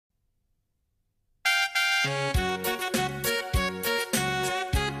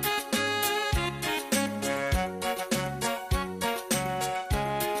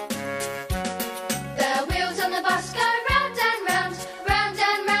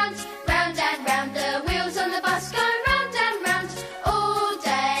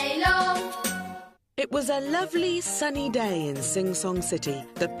It was a lovely sunny day in Sing Song City,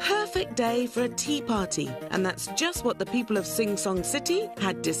 the perfect day for a tea party, and that's just what the people of Sing Song City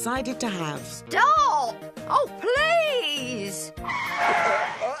had decided to have. Stop! Oh, please!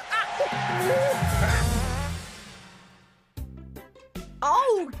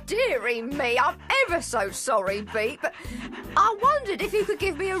 Oh, dearie me, I'm ever so sorry, Beep, but I wondered if you could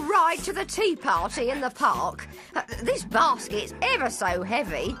give me a ride to the tea party in the park. This basket's ever so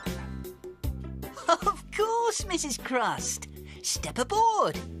heavy. Of course, Mrs. Crust. Step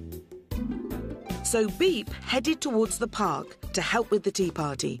aboard. So Beep headed towards the park to help with the tea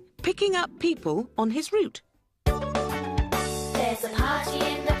party, picking up people on his route. There's a party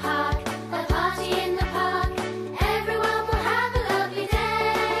in the park, a party in the park. Everyone will have a lovely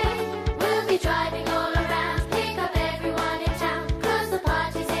day. We'll be driving all around, pick up everyone in town, 'cause the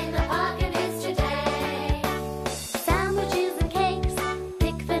party's in the park and it's today. Sandwiches and cakes,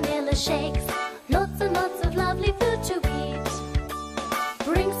 thick vanilla shakes, lots and lots of lovely food to eat.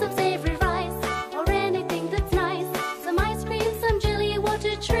 Bring some savory rice or anything that's nice, some ice cream, some jelly, what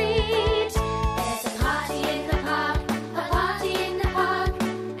a treat. There's a party in the park, a party in the park.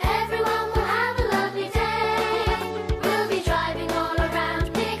 Everyone will have a lovely day. We'll be driving all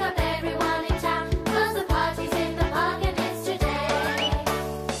around, pick up everyone in town, 'cause the party's in the park and it's today.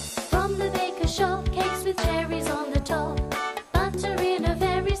 From the baker's shop, cakes with cherries on the top, butter in a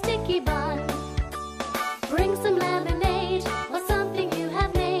very sticky bun. Bring some lemonade or something you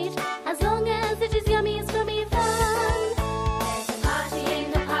have made, as long as it is yummy and scrummy fun. There's a party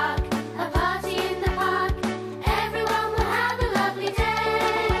in the park, a party in the park. Everyone will have a lovely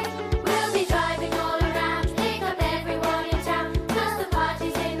day. We'll be driving all around, pick up everyone in town, 'cause the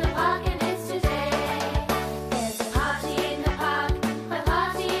party's in the park and it's today. There's a party in the park, a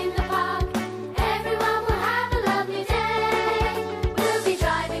party in the park. Everyone will have a lovely day. We'll be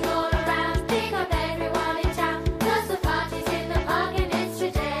driving all around, pick up everyone in town, 'cause the party's in the park and it's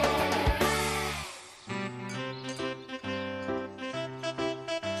today.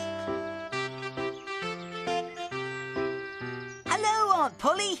 Hello, Aunt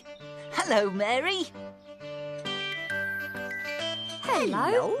Polly. Hello, Mary.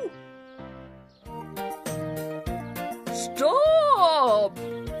 Hello? Stop!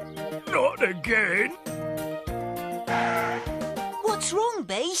 Not again. What's wrong,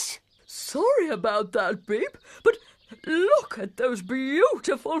 Base? Sorry about that, Beep, but look at those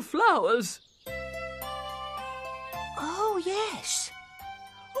beautiful flowers. Oh, yes.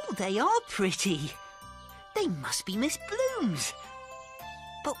 Oh, they are pretty. They must be Miss Bloom's.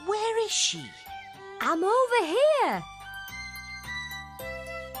 But where is she? I'm over here.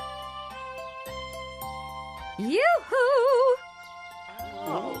 Yoo-hoo!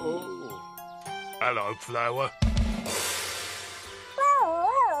 Hello, flower.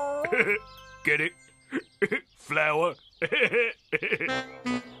 Get it? Flower.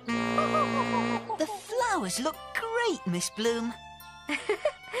 The flowers look great, Miss Bloom.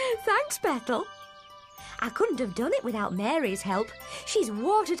 Thanks, Petal. I couldn't have done it without Mary's help. She's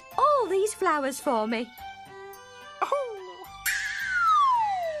watered all these flowers for me.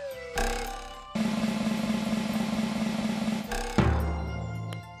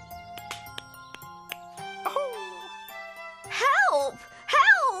 Help!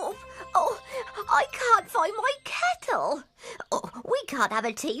 Help! Oh, I can't find my kettle. Oh, we can't have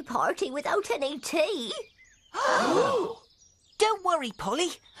a tea party without any tea. Don't worry,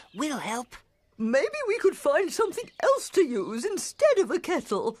 Polly. We'll help. Maybe we could find something else to use instead of a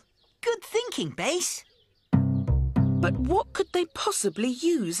kettle. Good thinking, Base. But what could they possibly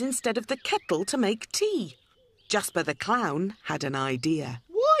use instead of the kettle to make tea? Jasper the Clown had an idea.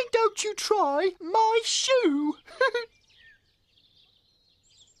 Why don't you try my shoe?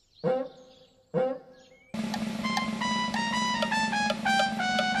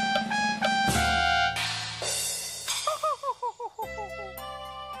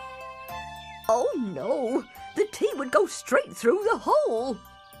 Oh, no. The tea would go straight through the hole.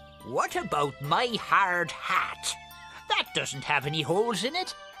 What about my hard hat? That doesn't have any holes in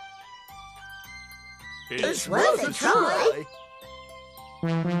it. It's worth a try.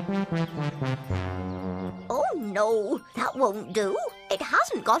 Oh, no, that won't do. It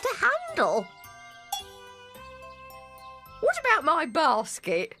hasn't got a handle. What about my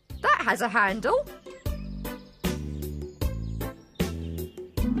basket? That has a handle.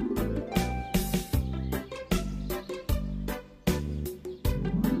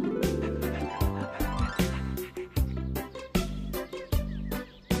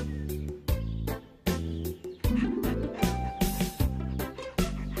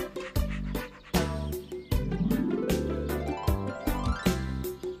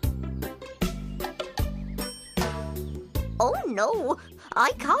 Oh, no.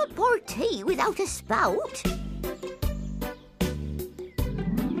 I can't pour tea without a spout.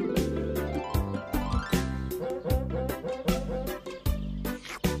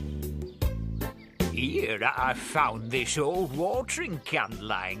 Here, I found this old watering can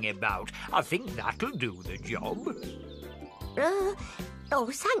lying about. I think that'll do the job. Oh,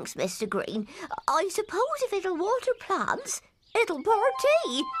 thanks, Mr. Green. I suppose if it'll water plants, it'll pour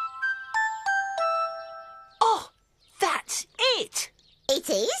tea. Oh, that's it! It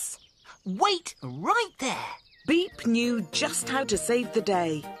is? Wait right there. Beep knew just how to save the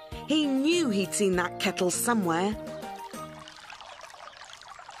day. He knew he'd seen that kettle somewhere.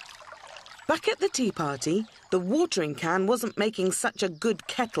 Back at the tea party, the watering can wasn't making such a good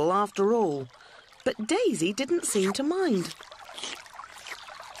kettle after all. But Daisy didn't seem to mind.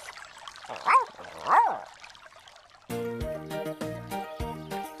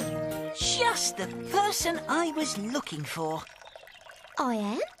 Just the person I was looking for. I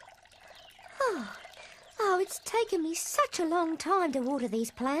am? Oh, it's taken me such a long time to water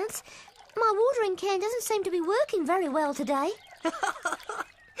these plants. My watering can doesn't seem to be working very well today.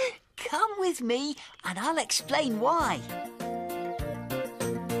 Come with me and I'll explain why.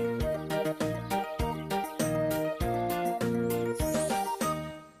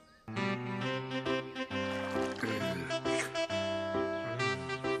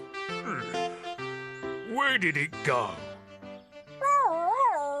 Where did it go?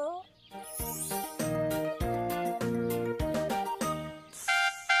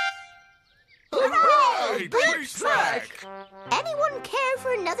 Hooray! Beep's back! Anyone care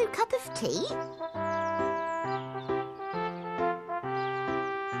for another cup of tea?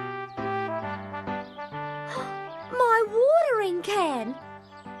 My watering can!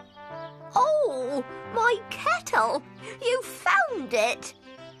 Oh, my kettle! You found it!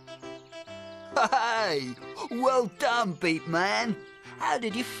 Hey, well done, Beep Man. How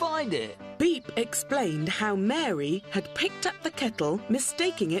did you find it? Beep explained how Mary had picked up the kettle,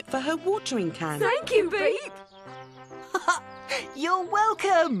 mistaking it for her watering can. Thank you, Beep. You're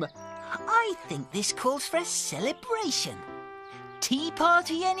welcome. I think this calls for a celebration. Tea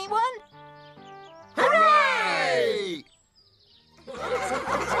party, anyone? Hooray!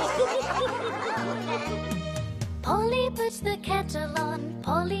 Polly puts the kettle on,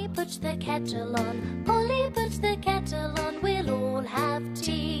 Polly puts the kettle on, Polly puts the kettle on, we'll all have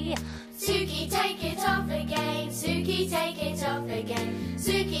tea. Suki, take it off again, Suki, take it off again,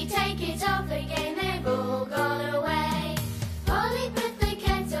 Suki, take it off again, they've all gone away. Polly put the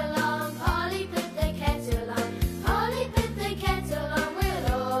kettle on, Polly put the kettle on, Polly put the kettle on,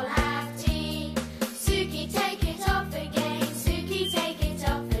 we'll all have tea. Suki, take it off again, Suki, take it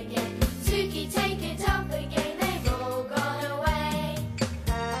off again, Suki, take it off again, they've all gone away.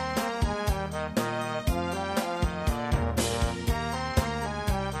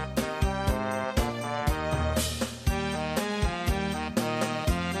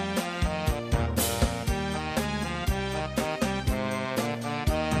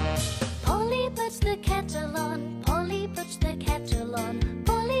 Polly puts the kettle on, Polly puts the kettle on,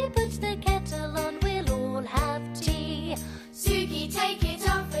 Polly puts the kettle on, we'll all have tea. Suki, take it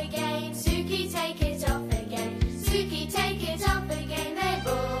off again, Suki, take it off again, Suki, take it off again, they've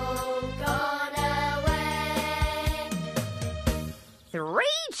all gone away. 3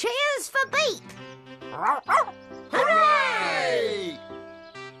 cheers for Beep! Hooray!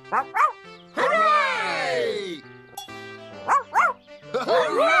 Hooray!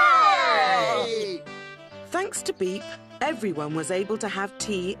 Hooray! Thanks to Beep, everyone was able to have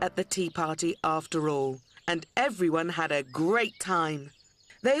tea at the tea party after all. And everyone had a great time.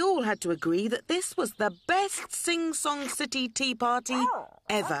 They all had to agree that this was the best Sing Song City tea party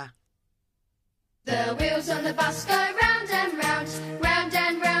ever. The wheels on the bus go round and round, round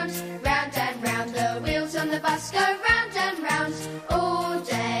and round, round and round. The wheels on the bus go round and round all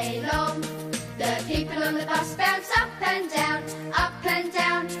day long. The people on the bus bounce up and down, up and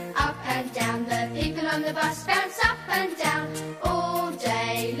down, up and down. The people on the bus bounce up and down all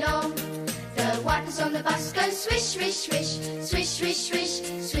day long. The wipers on the bus go swish, swish, swish, swish, swish, swish,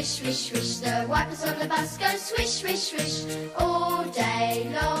 swish, swish, swish. The wipers on the bus go swish, swish, swish all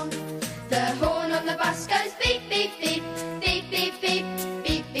day long. The horn on the bus goes beep, beep, beep,